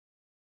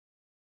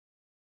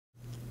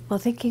Well,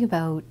 thinking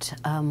about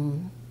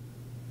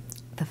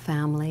the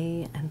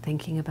family and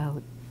thinking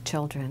about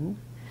children,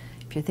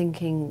 if you're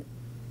thinking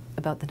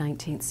about the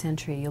 19th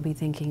century, you'll be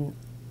thinking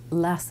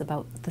less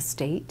about the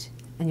state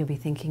and you'll be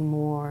thinking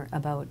more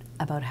about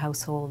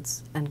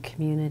households and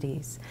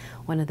communities.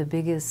 One of the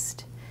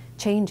biggest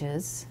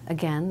changes,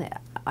 again,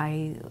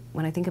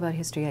 when I think about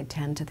history, I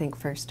tend to think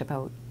first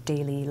about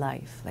daily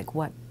life, like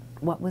what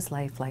was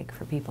life like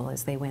for people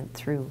as they went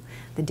through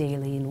the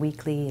daily and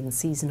weekly and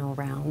seasonal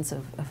rounds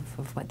of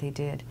what they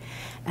did.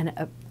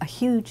 And a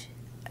huge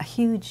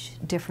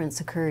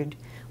difference occurred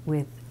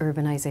with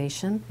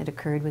urbanization, it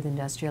occurred with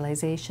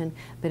industrialization,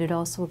 but it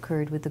also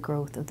occurred with the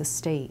growth of the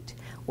state,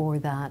 or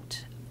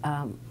that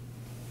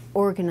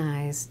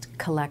organized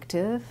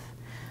collective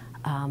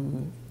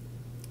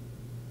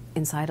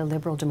inside a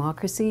liberal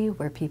democracy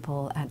where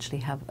people actually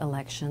have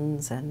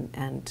elections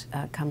and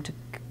come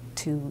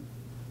to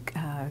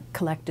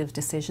collective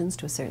decisions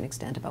to a certain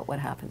extent about what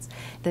happens.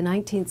 The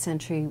 19th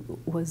century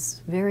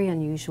was very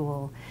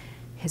unusual,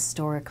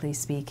 historically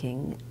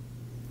speaking,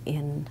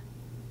 in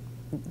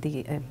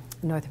the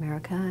North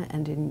America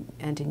and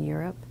in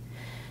Europe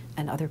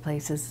and other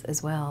places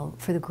as well,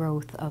 for the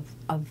growth of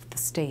the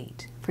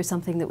state, for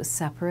something that was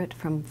separate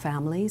from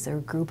families or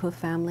a group of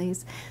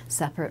families,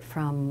 separate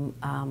from,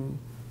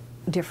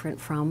 different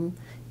from,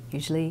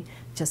 usually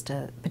just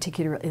a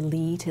particular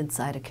elite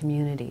inside a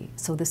community.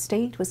 So the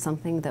state was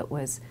something that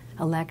was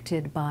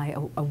elected by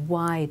a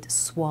wide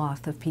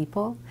swath of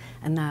people,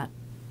 and that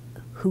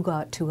who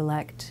got to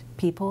elect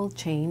people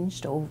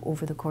changed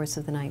over the course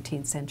of the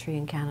 19th century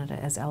in Canada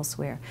as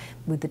elsewhere,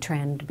 with the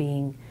trend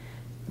being,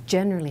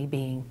 generally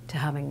being, to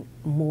having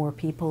more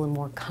people and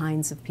more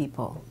kinds of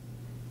people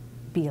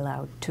be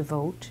allowed to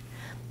vote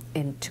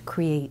and to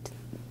create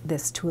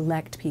this, to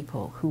elect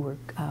people who were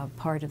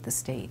part of the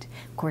state.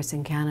 Of course,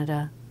 in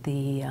Canada,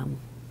 we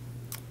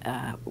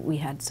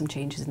had some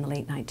changes in the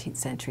late 19th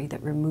century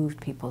that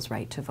removed people's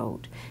right to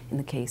vote in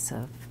the case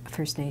of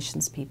First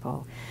Nations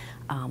people,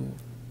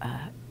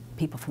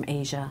 people from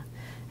Asia,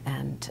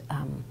 and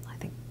I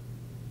think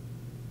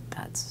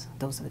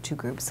those are the two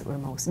groups that were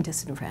most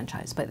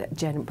disenfranchised.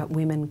 But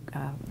women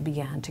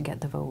began to get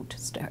the vote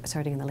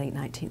starting in the late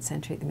 19th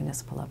century at the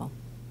municipal level.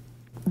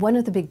 One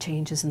of the big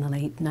changes in the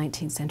late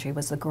 19th century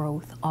was the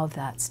growth of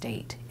that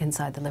state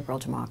inside the liberal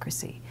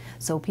democracy.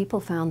 So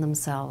people found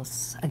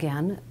themselves,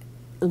 again,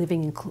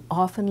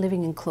 often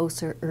living in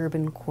closer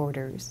urban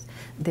quarters.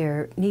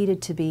 There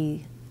needed to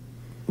be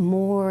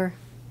more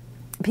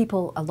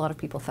people, a lot of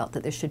people felt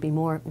that there should be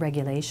more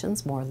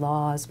regulations, more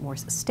laws, more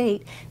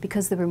state,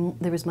 because there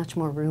was much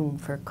more room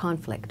for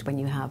conflict when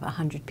you have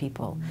 100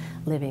 people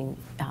living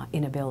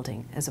in a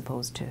building as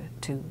opposed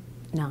to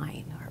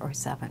 9 or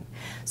 7.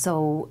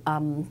 So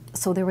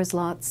so there was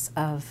lots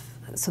of,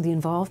 so the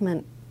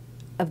involvement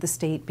of the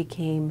state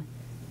became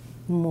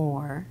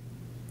more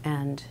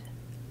and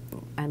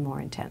more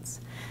intense.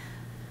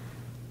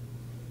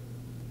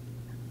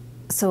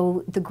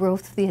 So the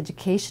growth of the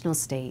educational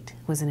state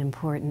was an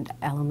important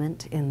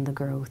element in the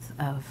growth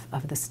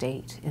of the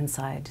state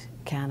inside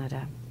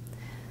Canada.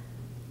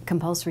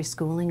 Compulsory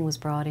schooling was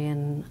brought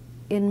in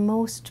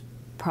most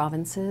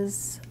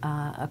provinces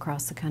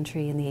across the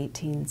country in the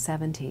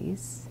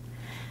 1870s,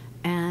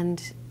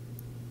 and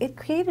it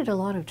created a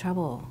lot of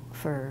trouble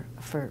for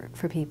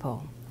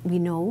people. We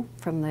know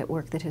from the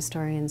work that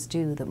historians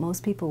do that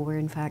most people were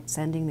in fact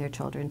sending their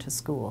children to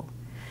school,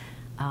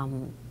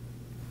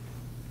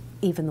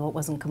 even though it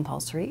wasn't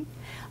compulsory.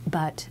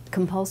 But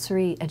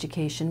compulsory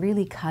education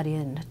really cut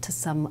in to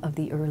some of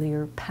the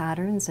earlier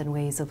patterns and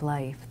ways of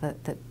life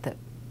that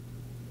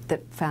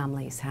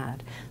families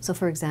had. So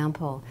for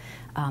example,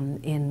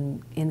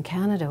 in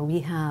Canada we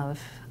have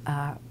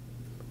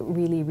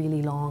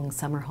really long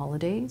summer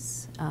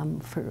holidays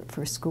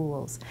for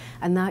schools,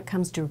 and that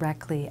comes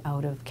directly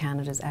out of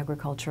Canada's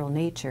agricultural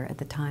nature at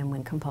the time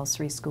when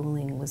compulsory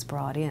schooling was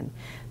brought in,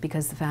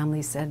 because the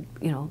families said,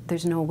 you know,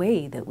 there's no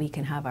way that we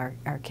can have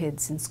our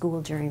kids in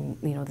school during,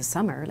 you know, the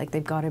summer. Like,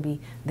 they've got to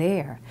be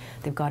there,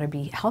 they've got to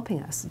be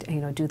helping us,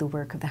 you know, do the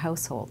work of the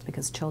household,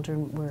 because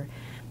children were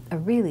a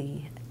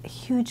really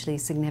hugely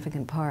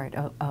significant part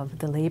of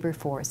the labor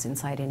force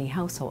inside any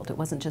household. It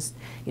wasn't just,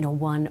 you know,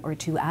 1 or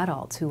 2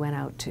 adults who went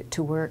out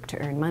to work to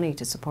earn money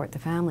to support the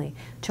family.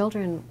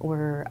 Children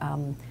were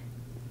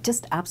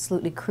just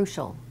absolutely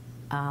crucial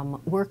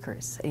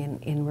workers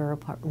in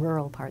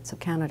rural parts of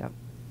Canada.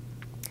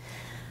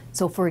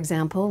 So for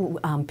example,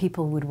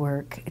 children would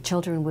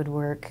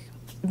work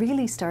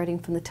really starting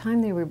from the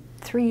time they were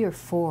 3 or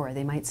 4.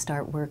 They might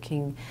start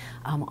working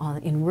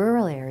in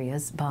rural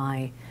areas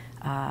by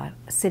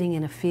sitting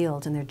in a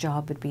field, and their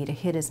job would be to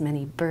hit as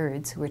many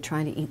birds who were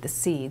trying to eat the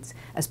seeds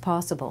as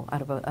possible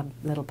out of a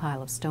little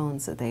pile of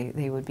stones that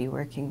they would be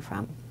working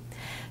from.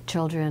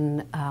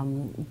 Children,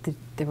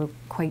 there were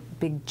quite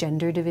big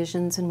gender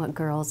divisions in what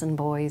girls and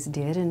boys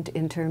did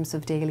in terms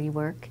of daily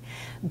work.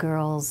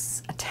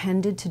 Girls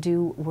tended to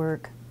do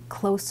work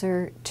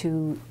closer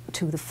to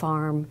the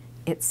farm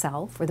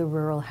itself or the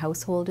rural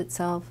household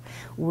itself,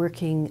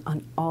 working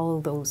on all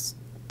those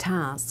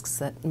tasks,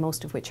 that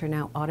most of which are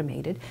now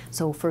automated.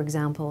 So, for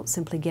example,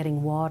 simply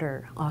getting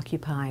water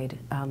occupied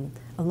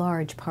a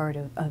large part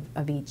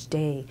of each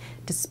day.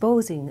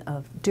 Disposing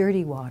of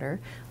dirty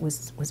water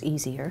was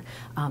easier,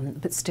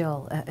 but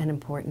still an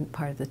important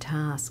part of the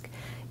task.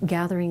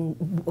 Getting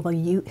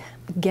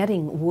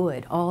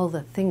wood, all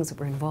the things that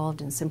were involved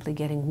in simply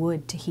getting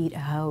wood to heat a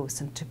house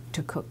and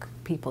to cook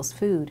people's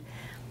food.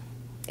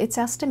 It's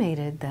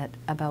estimated that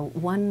about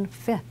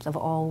 1/5 of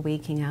all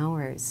waking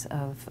hours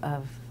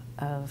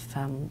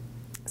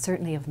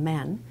certainly of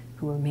men,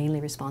 who were mainly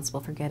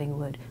responsible for getting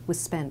wood, was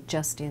spent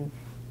just in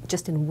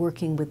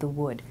working with the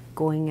wood,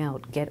 going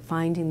out,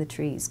 finding the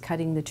trees,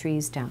 cutting the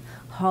trees down,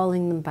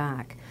 hauling them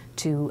back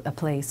to a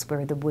place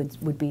where the wood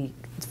would be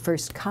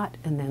first cut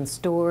and then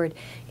stored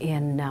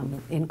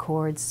in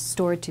cords,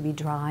 stored to be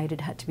dried.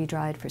 It had to be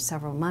dried for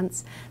several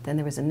months. Then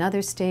there was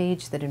another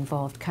stage that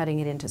involved cutting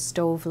it into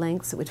stove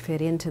lengths that would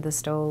fit into the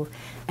stove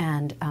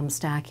and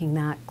stacking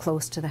that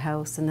close to the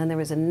house. And then there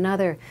was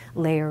another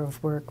layer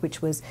of work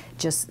which was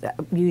just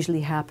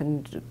usually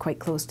happened quite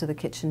close to the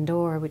kitchen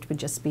door, which would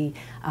just be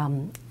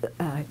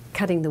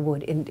cutting the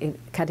wood,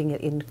 cutting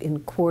it in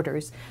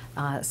quarters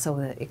so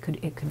that it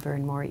could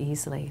burn more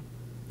easily.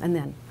 And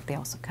then they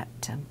also cut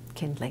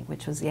kindling,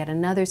 which was yet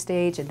another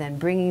stage, and then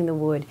bringing the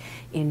wood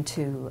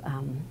into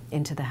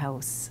the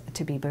house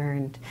to be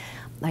burned.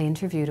 I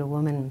interviewed a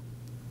woman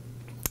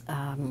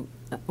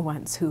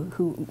once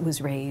who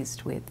was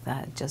raised with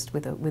just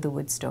with a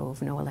wood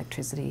stove, no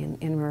electricity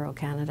in rural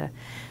Canada,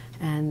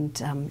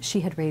 and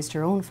she had raised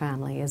her own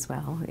family as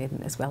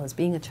well as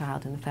being a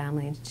child in the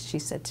family. And she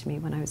said to me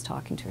when I was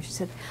talking to her, she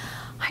said,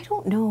 "I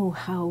don't know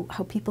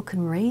how people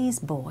can raise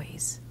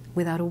boys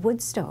without a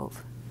wood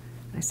stove."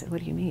 I said, "What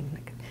do you mean?"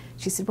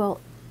 She said,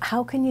 "Well,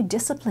 how can you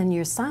discipline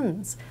your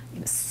sons?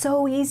 It's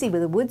so easy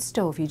with a wood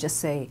stove. You just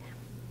say,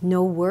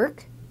 no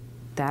work,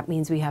 that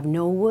means we have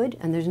no wood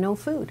and there's no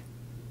food."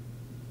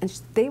 And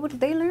they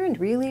learned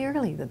really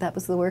early that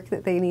was the work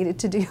that they needed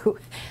to do.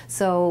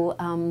 So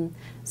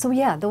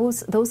yeah,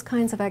 those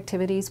kinds of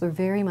activities were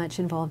very much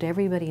involved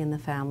everybody in the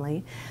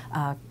family.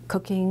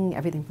 Cooking,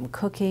 everything from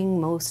cooking.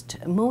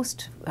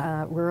 Most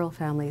rural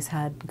families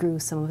grew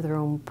some of their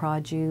own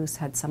produce,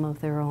 had some of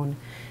their own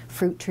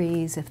fruit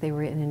trees if they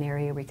were in an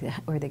area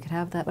where they could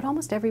have that. But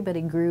almost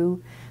everybody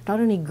not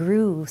only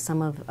grew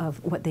some of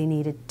what they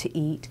needed to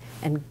eat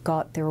and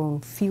got their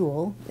own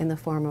fuel in the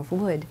form of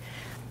wood,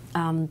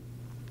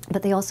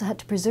 but they also had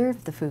to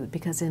preserve the food,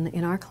 because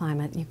in our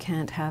climate you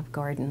can't have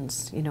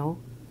gardens,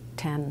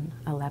 10,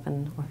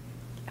 11, or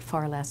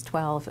far less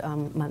 12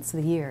 months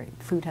of the year.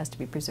 Food has to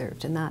be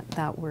preserved, and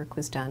that work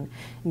was done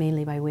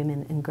mainly by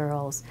women and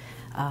girls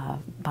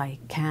by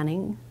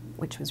canning,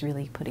 which was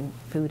really putting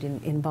food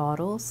in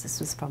bottles. This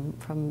was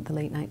from the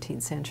late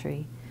 19th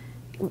century,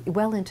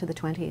 well into the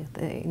 20th,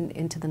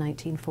 into the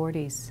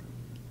 1940s.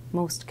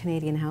 Most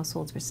Canadian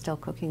households were still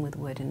cooking with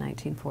wood in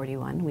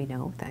 1941, we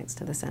know, thanks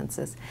to the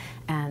census,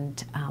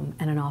 and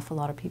an awful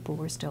lot of people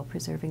were still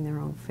preserving their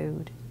own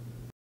food.